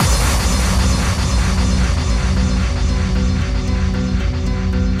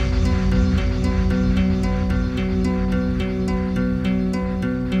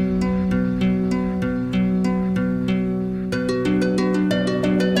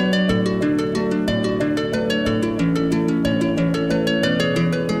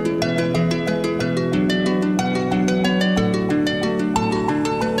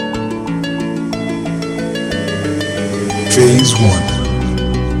Phase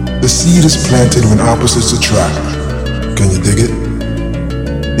 1. The seed is planted when opposites attract. Can you dig it?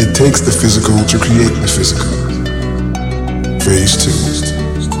 It takes the physical to create the physical. Phase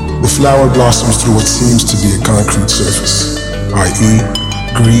 2. The flower blossoms through what seems to be a concrete surface, i.e.,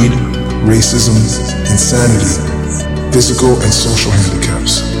 greed, racism, insanity, physical and social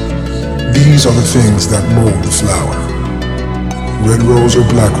handicaps. These are the things that mold the flower. Red rose or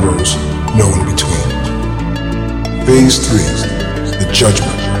black rose, no in between. Phase 3, the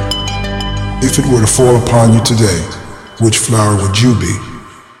judgment. If it were to fall upon you today, which flower would you be?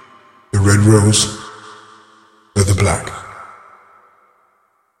 The red rose or the black?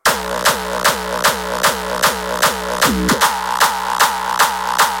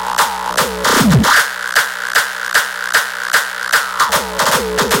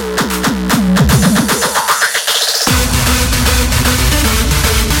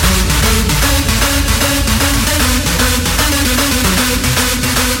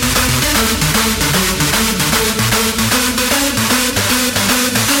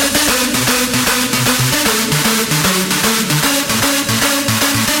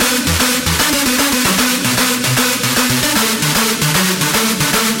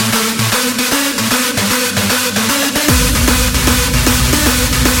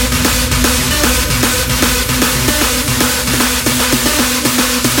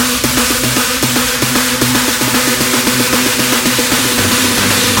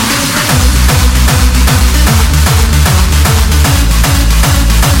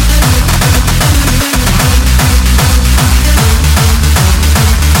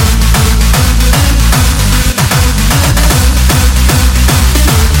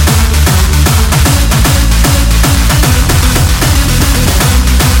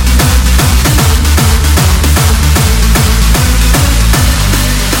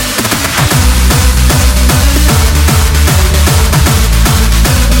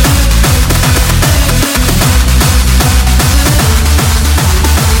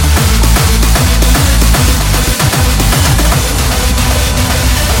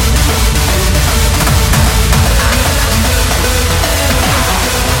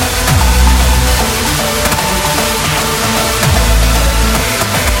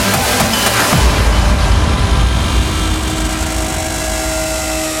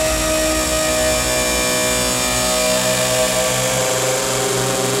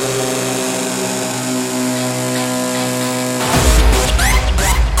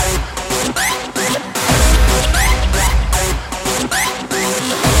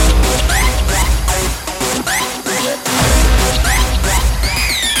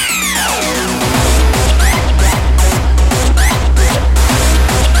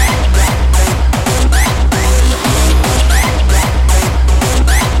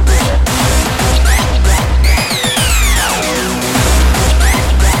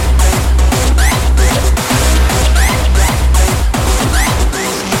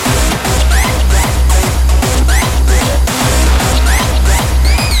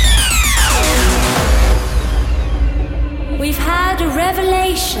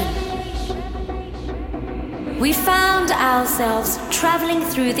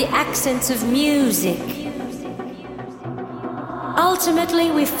 Sense of music.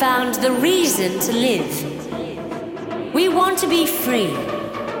 Ultimately, we found the reason to live. We want to be free.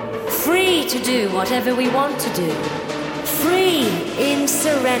 Free to do whatever we want to do. Free in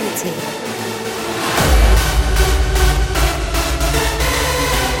serenity.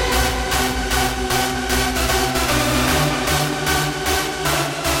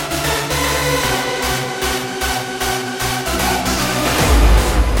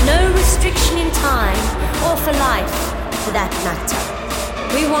 For life, for that matter.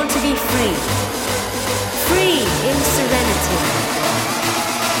 We want to be free. Free in serenity.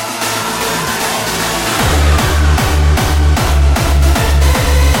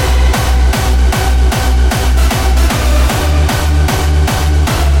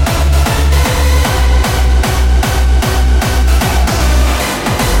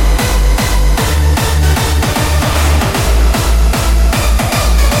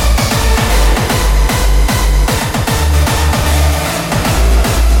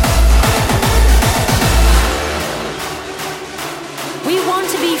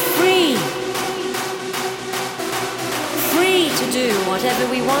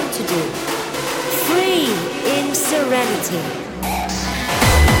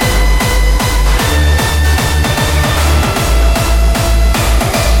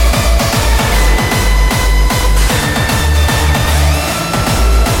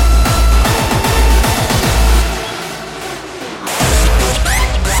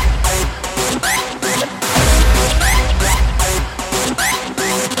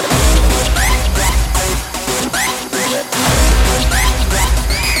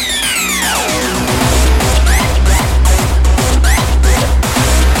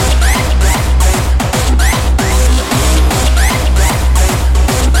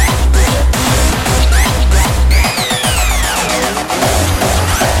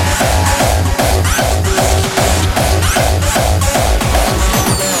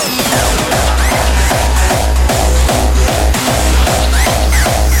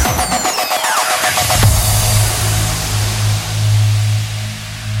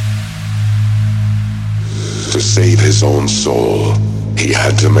 his own soul, he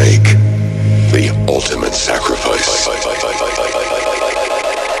had to make the ultimate sacrifice.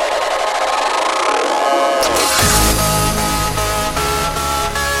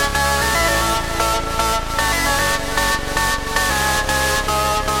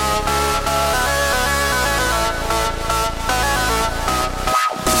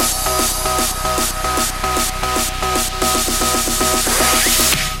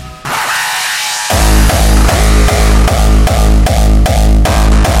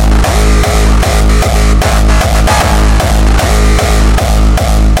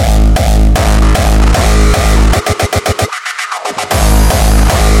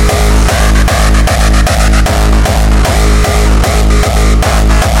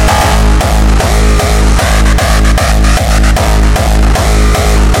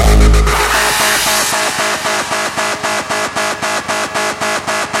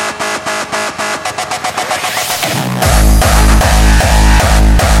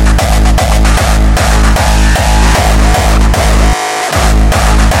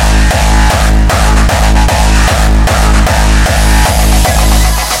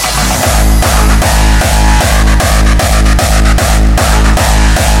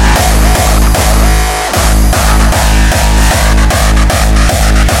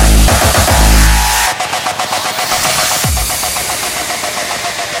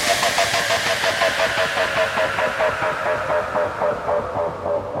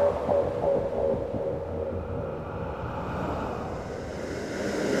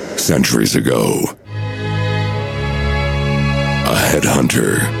 Centuries ago, a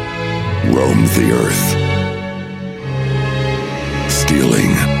headhunter roamed the earth,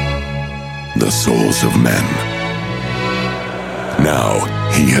 stealing the souls of men. Now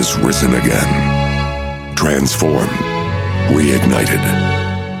he has risen again, transformed, reignited,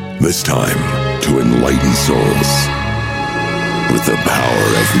 this time to enlighten souls with the power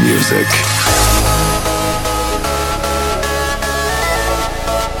of music.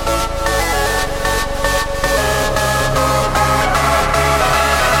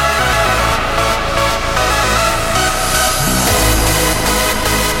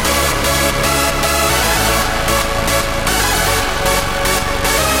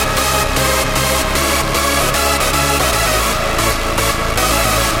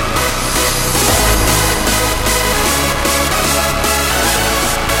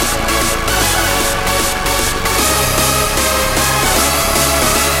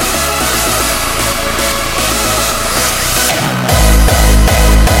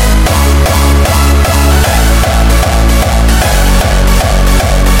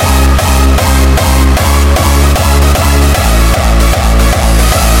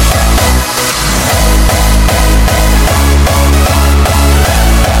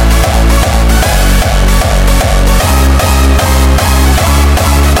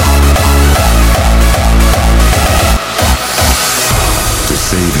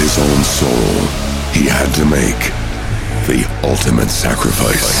 He had to make the ultimate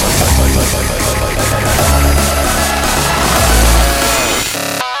sacrifice.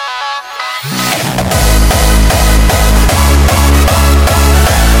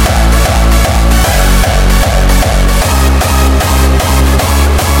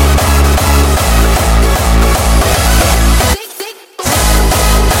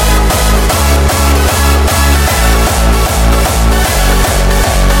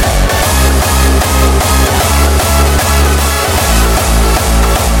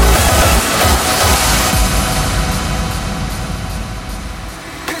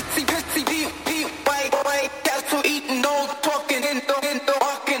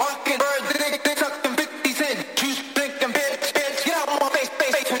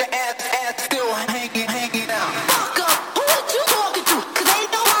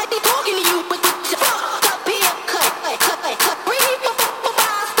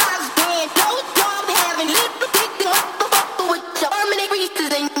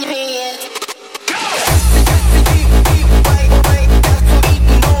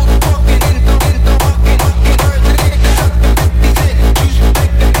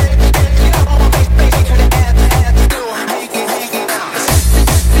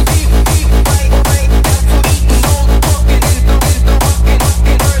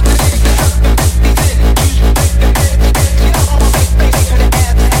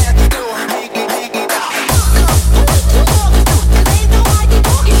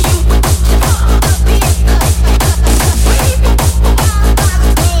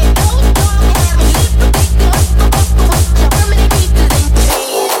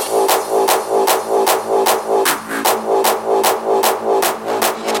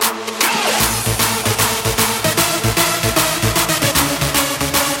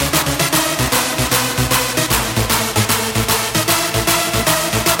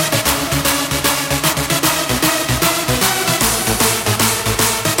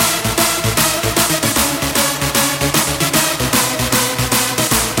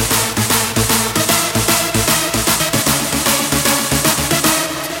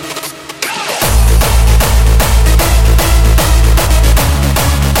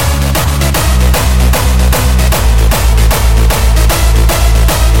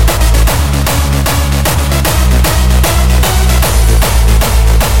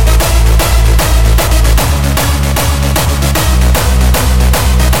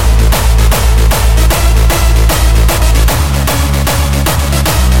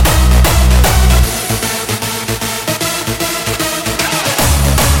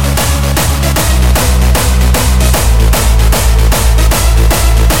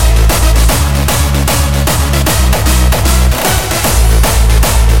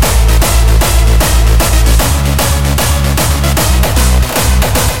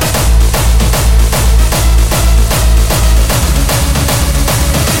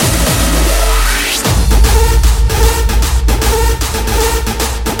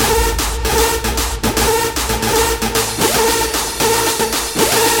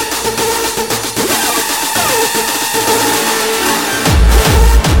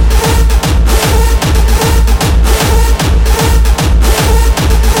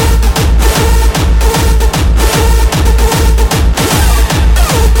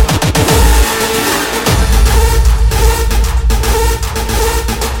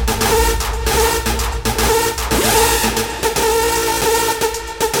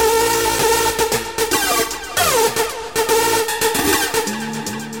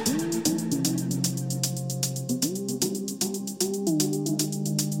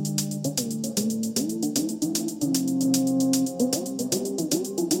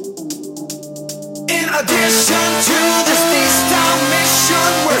 addition to this peacetime mission,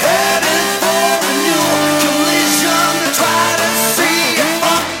 we're headed for a new collision to try to see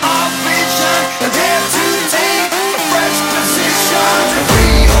up our vision and dare to take a fresh position. To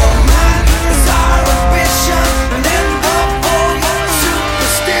free your mind is our ambition and end up all your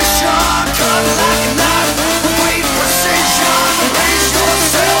superstition. Cut like a knife with great precision and raise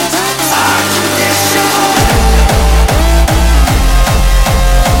yourself to our condition.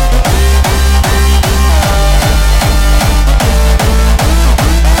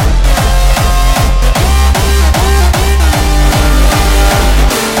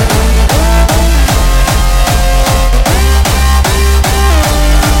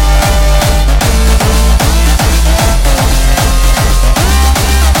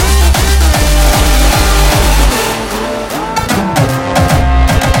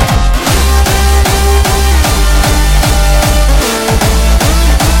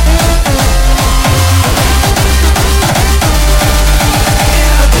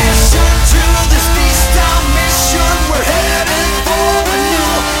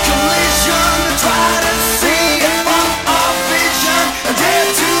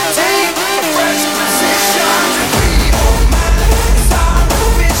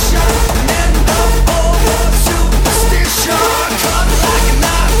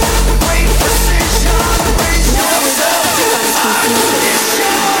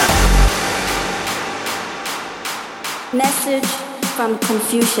 Message from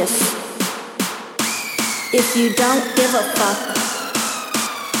Confucius. If you don't give a fuck,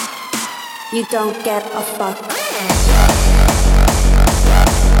 you don't get a fuck.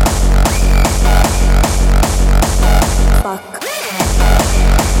 Fuck.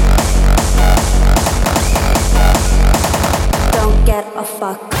 Don't get a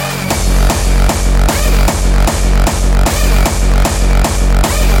fuck.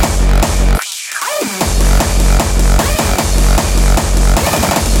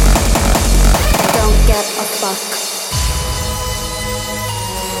 Get a fuck.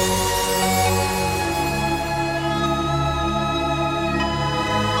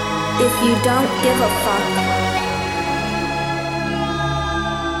 If you don't give a fuck,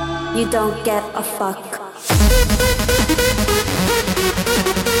 you don't get a fuck.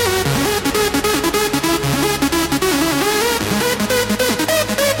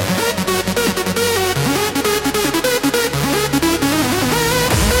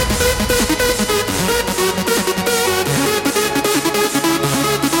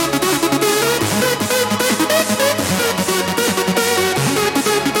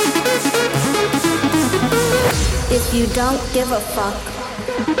 If you don't give a fuck,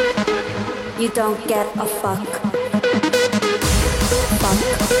 you don't get a fuck. Fuck.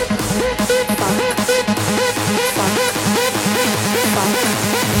 Fuck. Fuck. Fuck.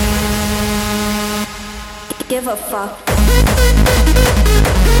 Give a fuck.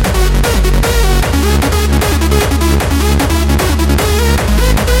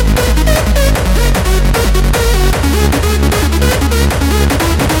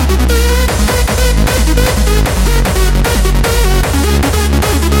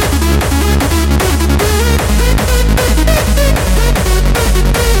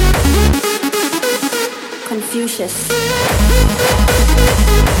 Confucius.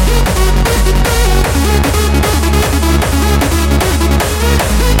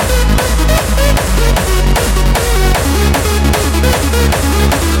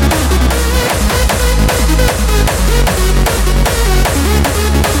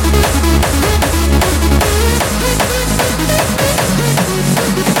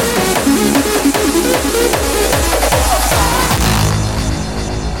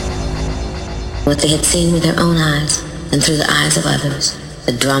 What they had seen with their own eyes and through the eyes of others,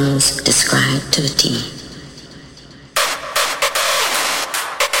 the drums described to a T.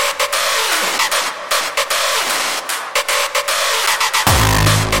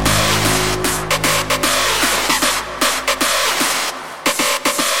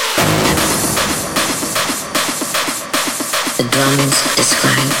 The drums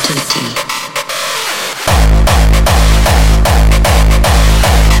described to a T.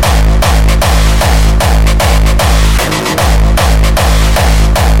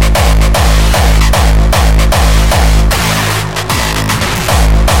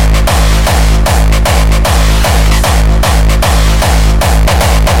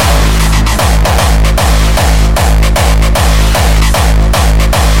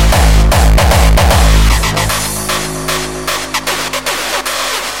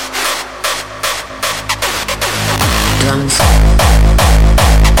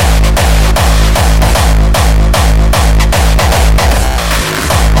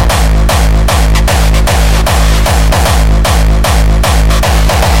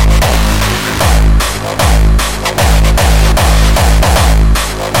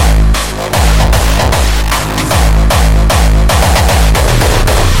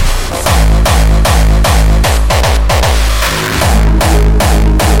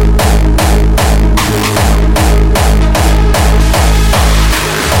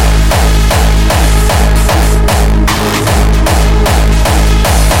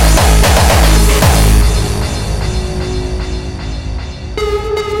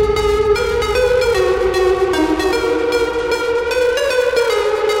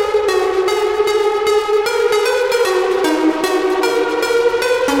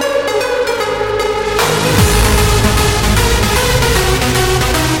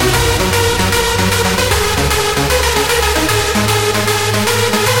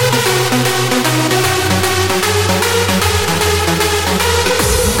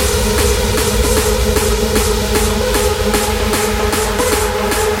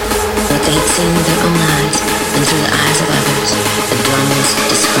 seen with their own eyes and through the eyes of others, the drums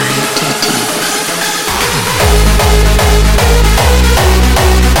described to the T.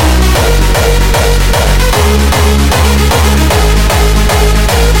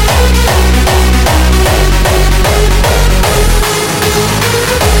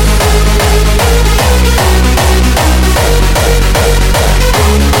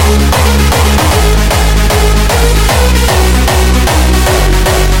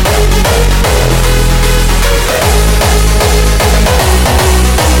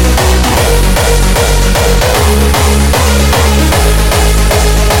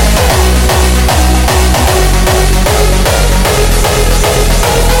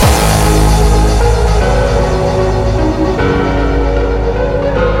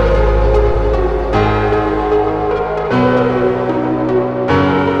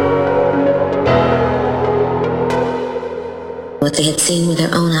 What they had seen with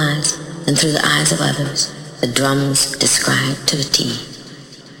their own eyes and through the eyes of others, the drums described to the T.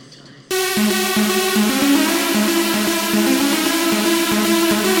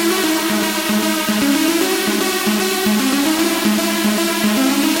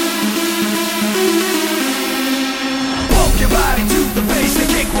 Pump your body to the bass, the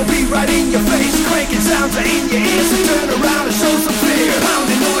kick will be right in your face. Cranking sounds are in your ears, so turn around and show some fear.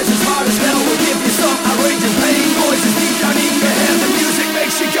 Pounding noise as hard as hell will give you some outrageous pain. Voices deep down in your head, the music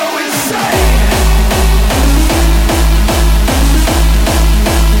makes you go insane.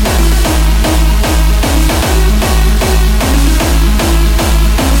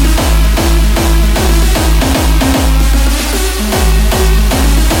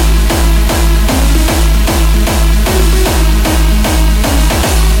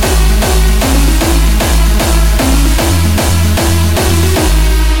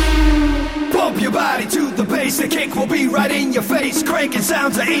 The kick will be right in your face. Cranking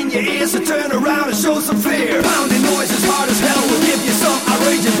sounds are in your ears, so turn around and show some fear. Pounding noise as hard as hell will give you some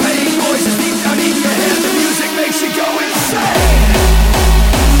outrageous pain. Voices deep down in your head, the music makes you go insane.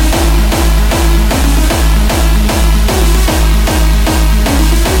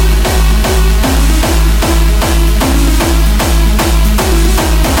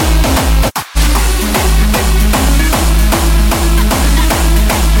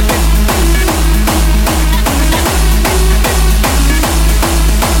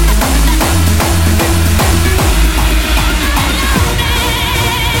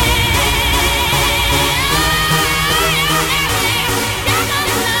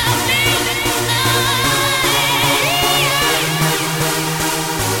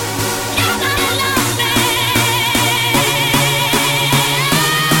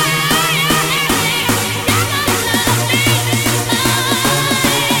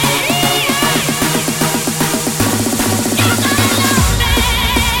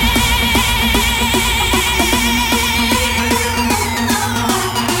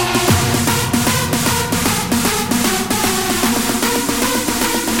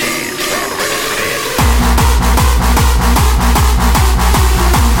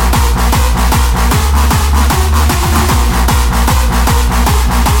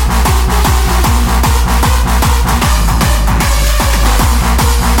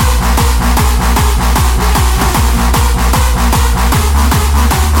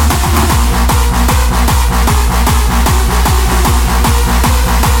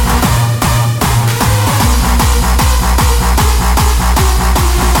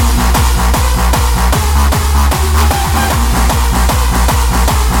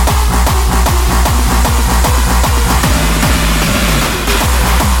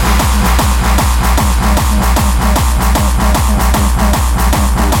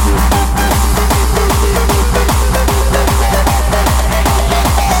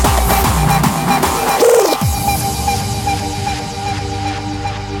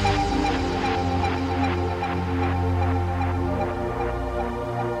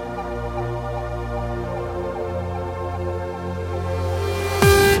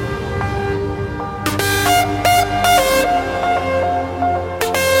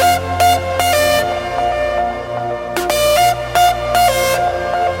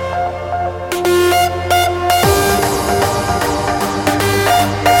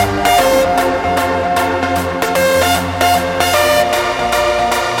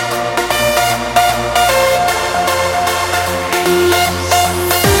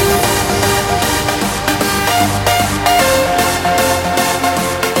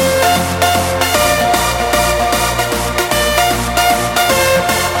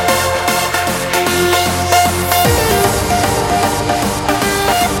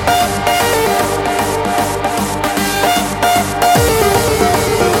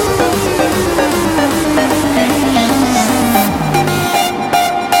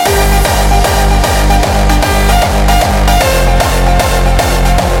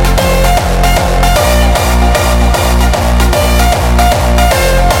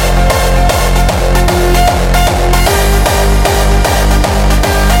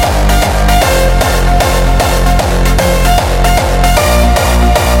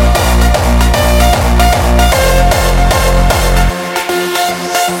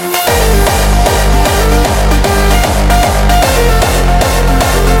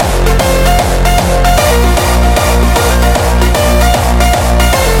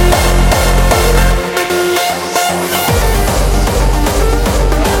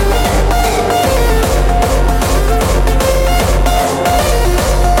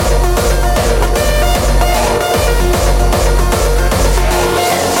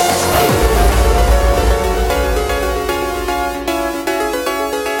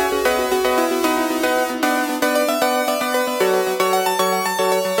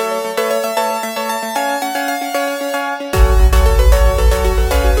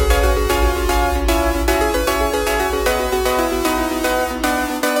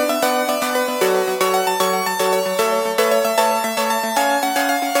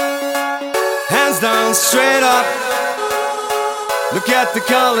 down straight up. Look at the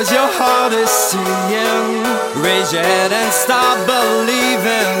colors your heart is seeing. Raise your head and start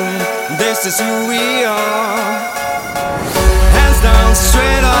believing. This is who we are. Hands down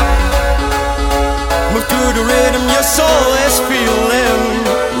straight up. Move to the rhythm your soul is feeling.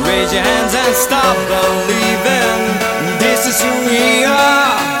 Raise your hands and start believing. This is who we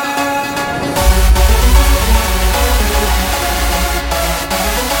are.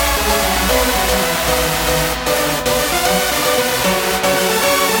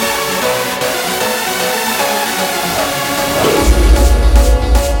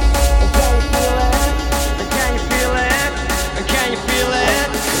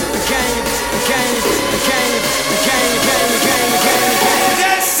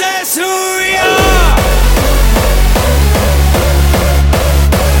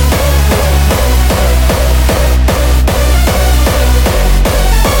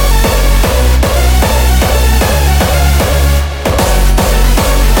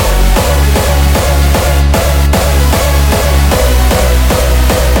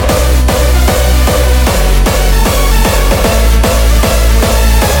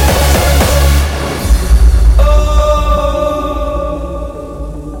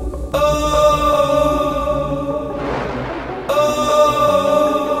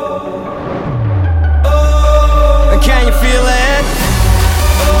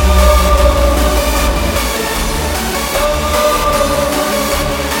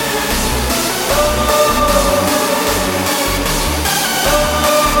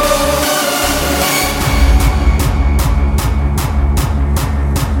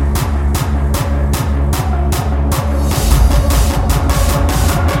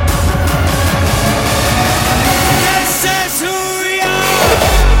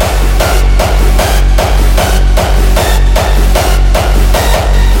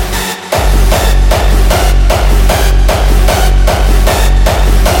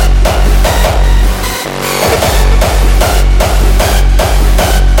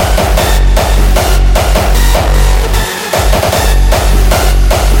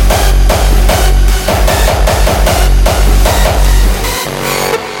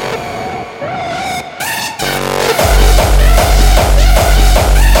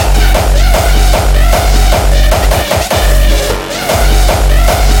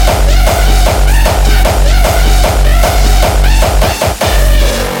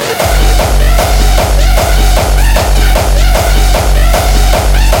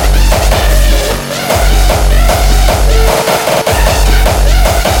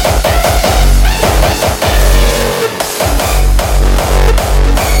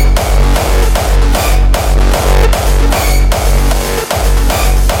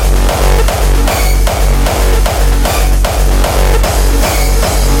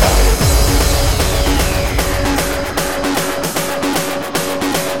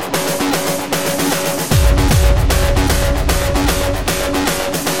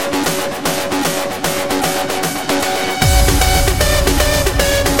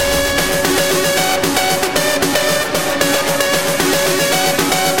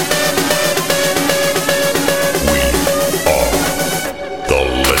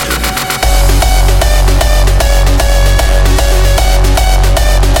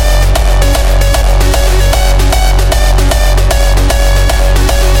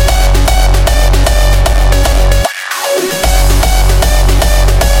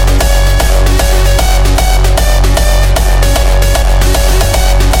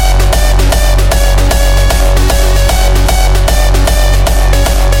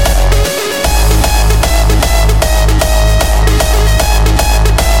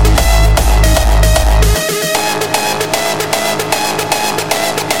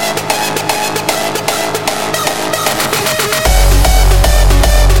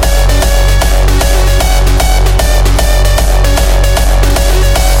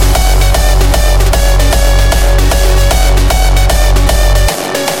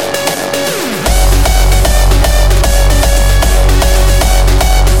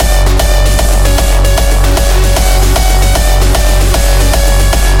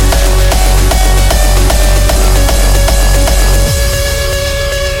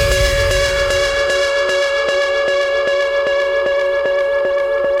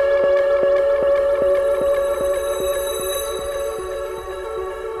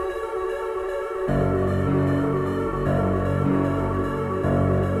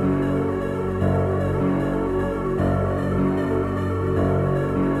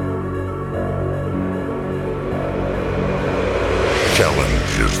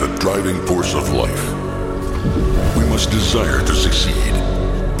 Challenge is the driving force of life. We must desire to succeed,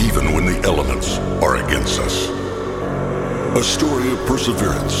 even when the elements are against us. A story of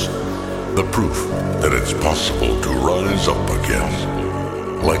perseverance, the proof that it's possible to rise up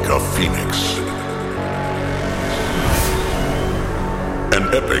again, like a phoenix.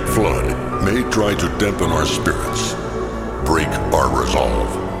 An epic flood may try to dampen our spirits, break our resolve,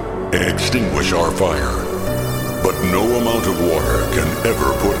 extinguish our fire, but no amount of water can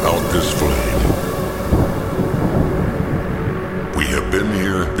ever put out this flame. We have been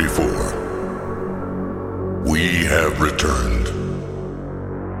here before. We have returned.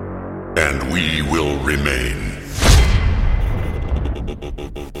 And we will remain.